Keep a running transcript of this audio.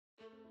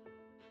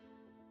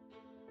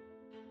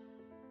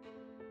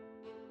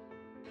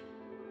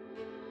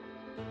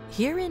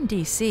Here in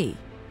DC,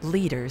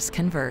 leaders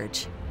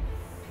converge.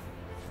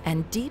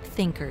 And deep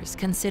thinkers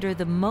consider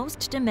the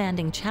most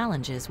demanding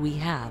challenges we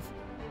have.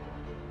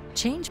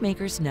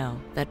 Changemakers know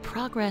that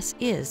progress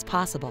is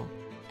possible,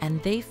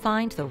 and they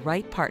find the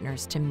right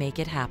partners to make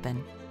it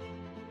happen.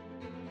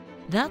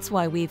 That's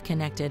why we've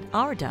connected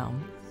our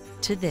dome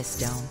to this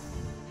dome.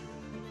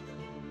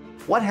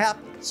 What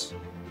happens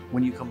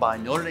when you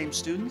combine Notre Dame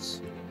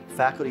students,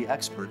 faculty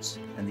experts,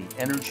 and the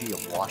energy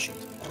of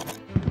Washington?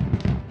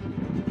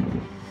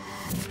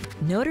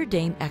 Notre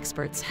Dame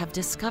experts have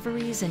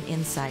discoveries and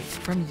insights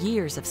from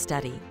years of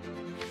study.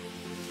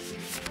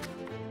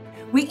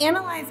 We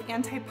analyze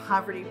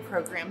anti-poverty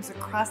programs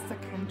across the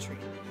country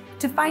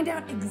to find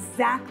out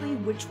exactly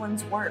which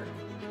ones work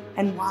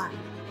and why.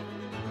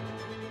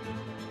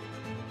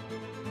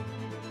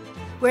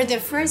 We're the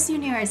first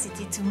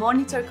university to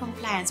monitor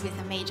compliance with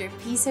a major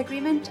peace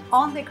agreement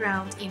on the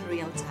ground in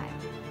real time.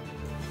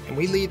 And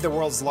we lead the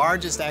world's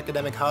largest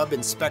academic hub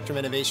in spectrum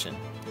innovation.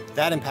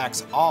 That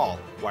impacts all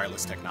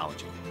wireless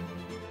technology.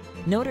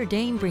 Notre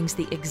Dame brings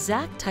the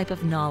exact type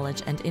of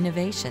knowledge and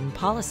innovation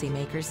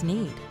policymakers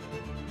need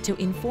to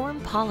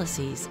inform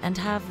policies and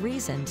have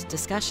reasoned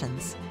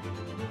discussions,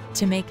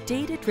 to make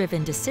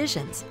data-driven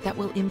decisions that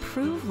will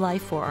improve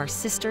life for our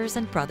sisters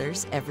and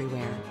brothers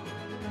everywhere.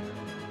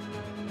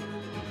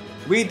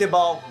 We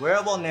develop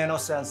wearable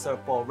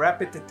nanosensor for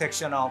rapid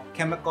detection of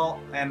chemical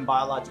and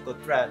biological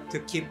threat to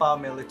keep our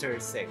military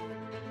safe.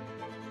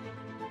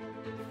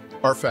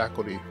 Our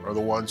faculty are the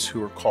ones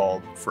who are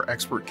called for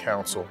expert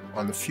counsel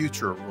on the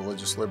future of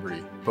religious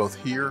liberty, both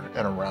here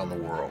and around the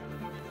world.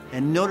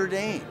 And Notre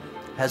Dame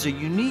has a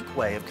unique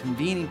way of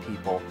convening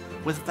people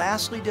with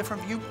vastly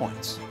different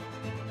viewpoints.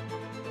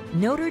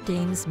 Notre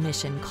Dame's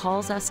mission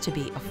calls us to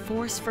be a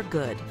force for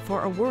good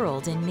for a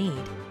world in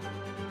need.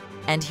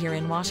 And here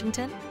in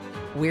Washington,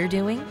 we're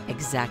doing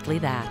exactly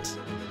that.